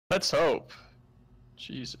Let's hope.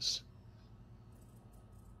 Jesus.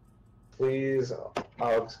 Please,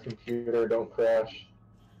 AUG's computer, don't crash.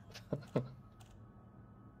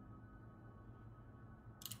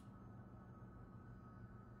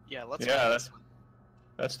 Yeah, let's Yeah, win this one.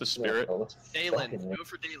 That's the spirit. Yeah, let's Daylen, fucking go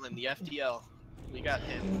for Daylen, the FTL. We got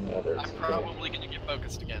him. another I'm probably gonna get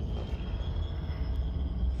focused again.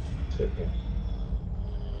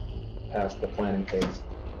 Past the planning phase.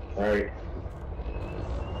 Alright.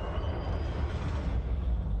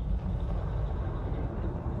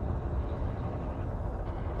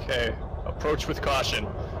 Okay, approach with caution.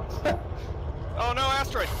 Oh no,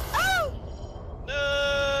 asteroid! Oh!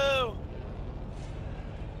 No!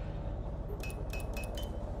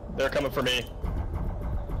 They're coming for me.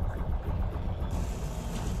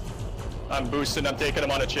 I'm boosting, I'm taking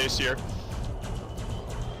them on a chase here.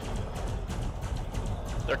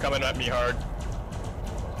 They're coming at me hard.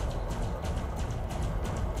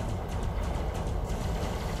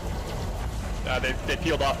 They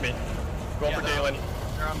peeled off me. Going for Daylen.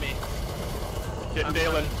 They're on me. Getting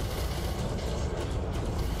Daylen.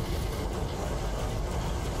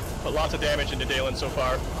 Put lots of damage into Daylen so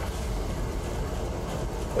far.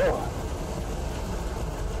 Oh.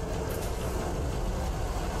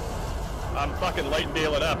 I'm fucking lighting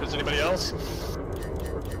Daylen up. Is anybody else?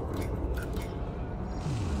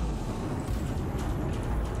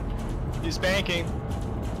 He's banking.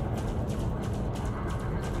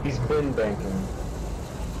 He's been banking.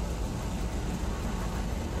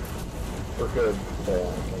 We're good today,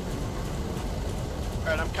 I think.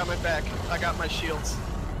 Alright, I'm coming back. I got my shields.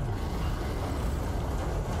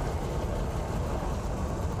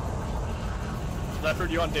 Leopard,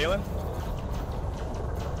 you on Daylen?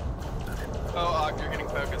 Oh, AUG, you're getting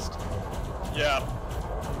focused. Yeah.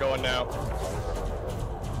 I'm going now.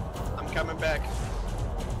 I'm coming back.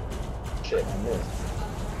 Shit, I missed.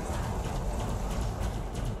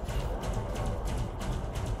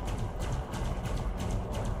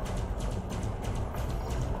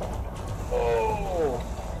 Oh!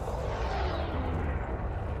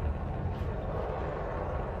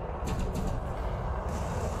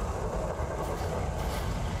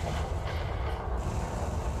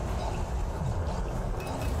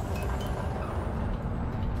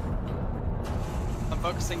 I'm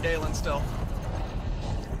focusing Daylen still.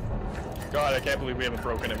 God, I can't believe we haven't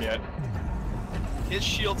broken him yet. His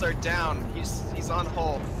shields are down. He's on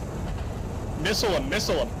hull. Missile him,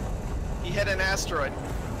 missile him. He hit an asteroid.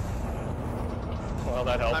 Well,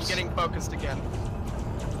 that helps. I'm getting focused again.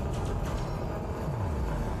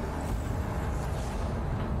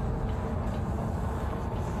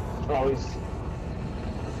 Oh, he's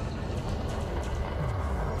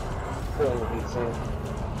pulling the heat sink.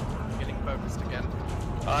 Getting focused again.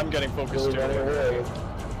 I'm getting focused Really running too. away.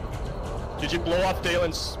 Did you blow off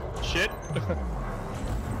Daylen's shit?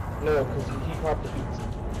 No, because he popped the heat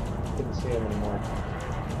sink. Couldn't see him anymore.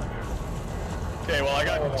 Okay, well I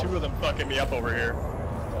got two of them fucking me up over here.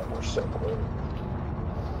 Oh, we're so close.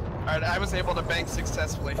 Alright, I was able to bank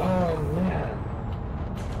successfully. Oh, man.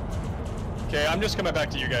 Okay, I'm just coming back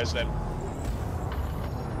to you guys then.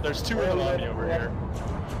 There's two of them on me over here.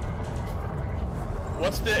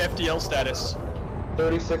 What's the FDL status?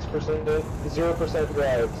 36% dead, 0%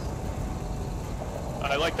 drives.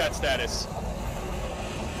 I like that status.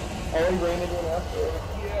 Oh, he ran into an asteroid.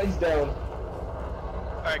 Yeah, he's down.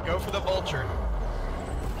 Alright, go for the Vulture.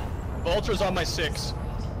 Vulture's on my 6.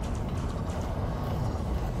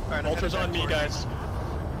 Alright, Vulture's on me, guys.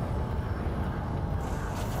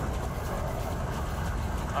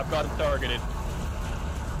 I've got him targeted.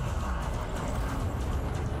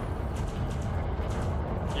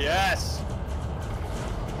 Yes!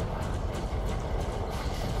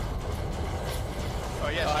 Oh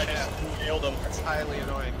yes, I you just can. nailed him. That's highly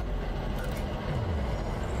annoying.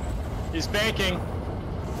 He's banking.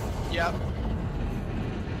 Yep.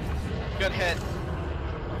 Good hit.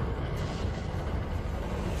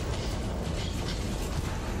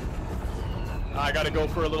 I gotta go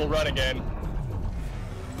for a little run again.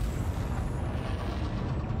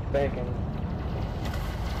 Banking.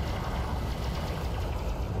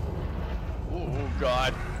 Ooh,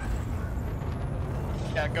 God.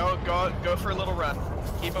 Yeah, go for a little run.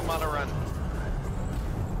 Keep him on a run.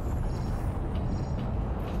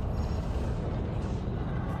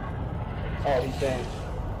 Oh, he banked.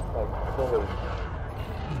 Like, fully.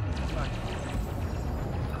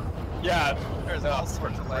 Yeah. There's all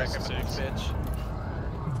sorts of lag Christ's of a sakes. bitch.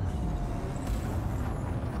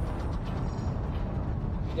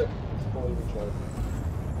 Yep, it's fully recharged.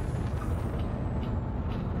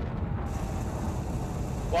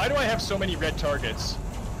 Why do I have so many red targets?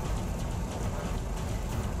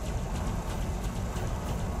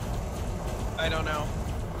 I don't know.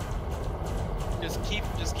 Just keep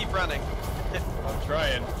running. I'm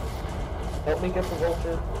trying. Help me get the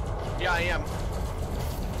Vulture. Yeah, I am.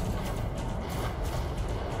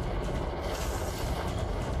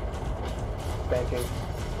 Banking.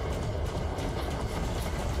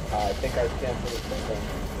 I think I canceled this thing.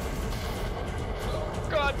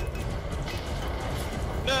 God.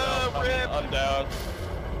 No, rip. I'm down.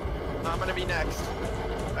 I'm gonna be next.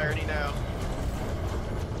 I already know.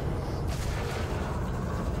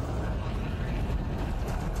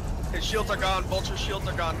 His shields are gone. Vulture shields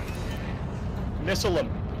are gone. Missile him.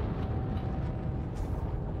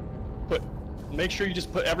 Make sure you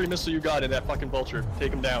just put every missile you got in that fucking Vulture.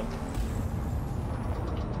 Take him down.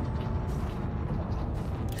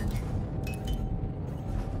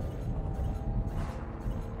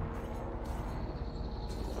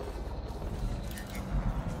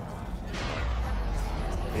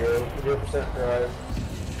 Zero percent drive.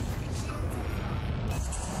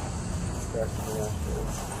 Back to the last road.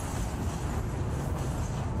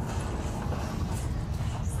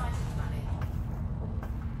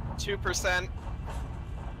 %.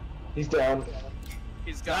 He's down.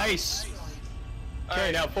 He's gone. Nice. Okay,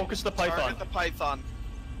 Alright, now focus the Python. Target the Python.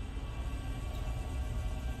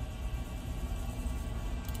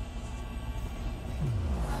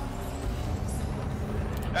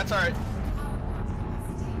 That's alright.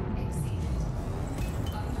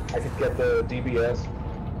 I could get the DBS.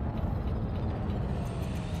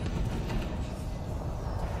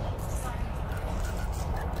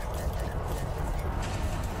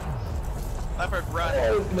 Leopard, run.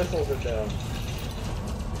 Oh, his missiles are down.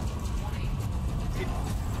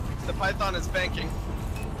 The Python is banking.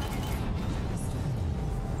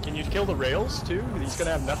 Can you kill the rails too? He's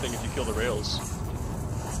gonna have nothing if you kill the rails.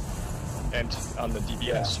 And on the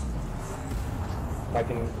DBS. Yeah. I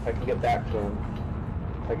can get back to him.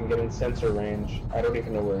 I can get in sensor range. I don't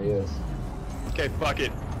even know where he is. Okay, fuck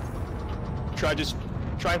it. Try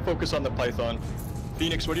and focus on the Python.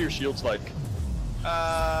 Phoenix, what are your shields like?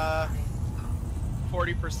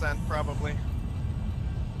 40% probably.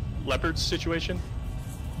 Leopard's situation?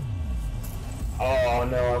 Oh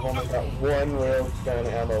no, I've only got one railgun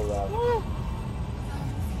ammo left. Woo.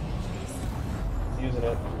 Using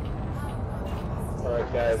it.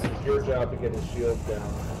 Alright guys, it's your job to get his shield down.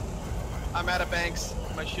 I'm out of banks.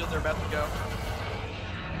 My shields are about to go.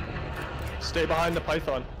 Stay behind the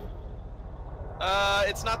Python.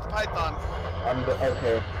 It's not the Python.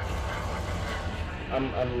 Okay.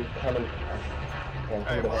 I'm coming.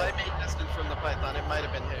 Alright, well I made distance from the Python. It might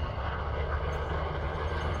have been him.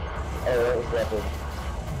 Oh, that was Leopard.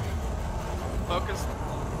 Focus.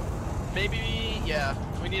 Maybe, yeah.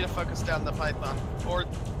 We need to focus down the Python. Or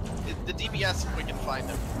the DBS if we can find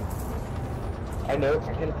him. I know,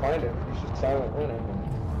 I can't find him. He's just silent running.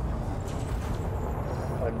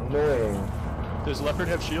 Annoying. Does Leopard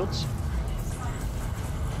have shields?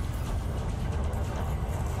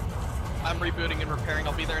 I'm rebooting and repairing.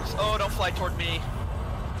 I'll be there. Oh, don't fly toward me.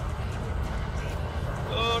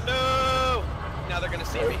 Oh no! Now they're gonna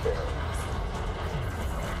see me.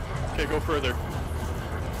 Okay, go further.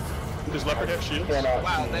 Does Leopard have shields?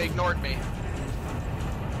 Wow, they ignored me.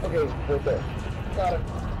 Okay, right there. Got it.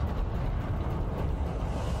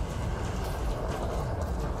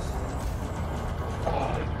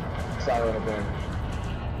 Oh, silent again.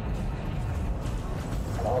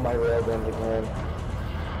 All my railguns again.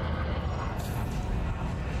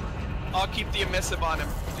 I'll keep the emissive on him.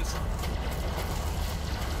 Just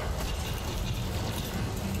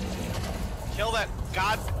kill that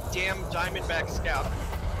goddamn Diamondback scout.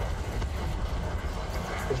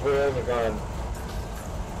 His rails are gone.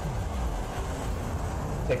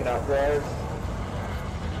 Taking out rails.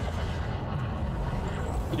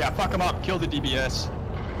 Yeah, fuck him up. Kill the DBS.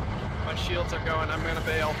 My shields are going. I'm gonna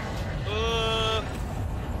bail.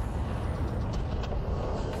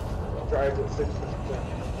 Drives at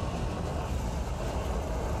 60%.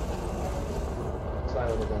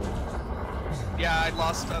 Silent again. Yeah, I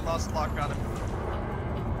lost lock on him.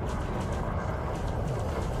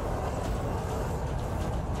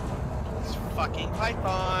 This fucking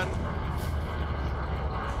Python.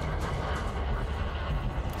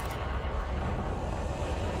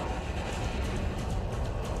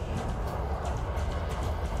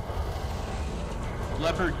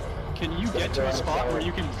 Leopard, can you get to a spot where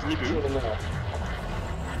you can reboot?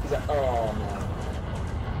 He's like, oh man.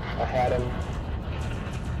 I had him.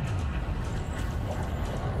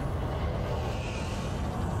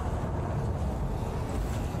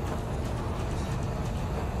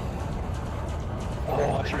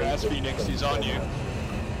 Oh, your ass, Phoenix, he's on you.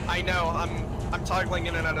 I know, I'm toggling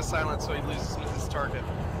in and out of silence so he loses his target.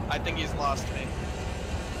 I think he's lost me.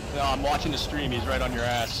 No, I'm watching the stream. He's right on your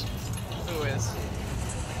ass. Who is?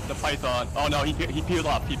 The Python. Oh no, he peeled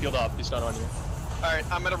off. He peeled off. He's not on you. Alright,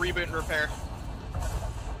 I'm gonna reboot and repair.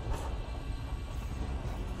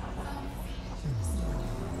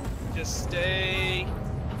 Just stay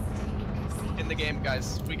in the game,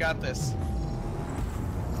 guys. We got this.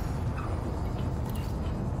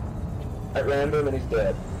 I rammed him and he's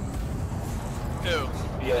dead. Who?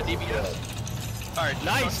 Yeah, The DBS? Alright,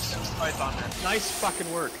 Nice! Python. Nice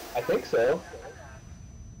fucking work. I think so.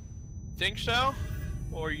 Think so?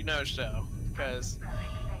 Or you know so? Because...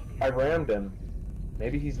 I rammed him.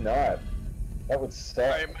 Maybe he's not. That would suck.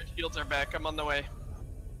 Alright, my shields are back. I'm on the way.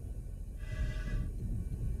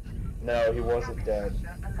 No, he wasn't dead.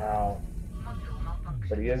 Wow.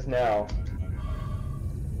 But he is now.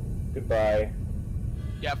 Goodbye.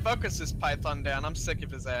 Yeah, focus this Python down. I'm sick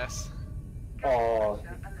of his ass. Oh.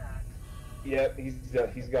 Yep,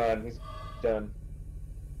 he's gone. He's done.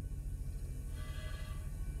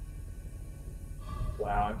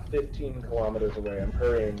 Wow, I'm 15 kilometers away. I'm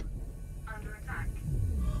hurrying. Under attack.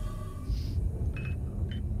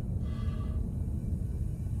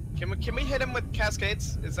 Can we hit him with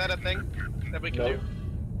cascades? Is that a thing that we can Nope. do?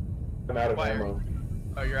 I'm out of Why? ammo.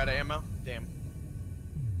 Oh, you're out of ammo? Damn.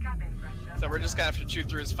 Cabin pressure. So we're just gonna have to chew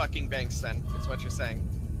through his fucking banks then, is what you're saying.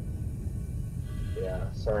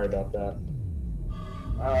 Yeah, sorry about that.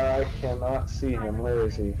 I cannot see him. Where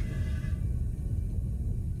is he?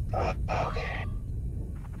 Okay.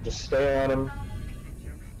 Just stay on him.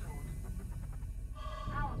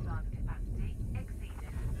 Power plant capacity exceeded.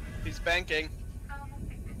 He's banking. Thermal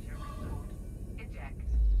signature restored. Eject.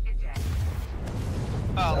 Eject.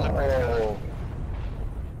 Oh, look. Oh.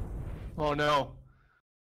 Oh no.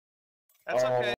 That's okay.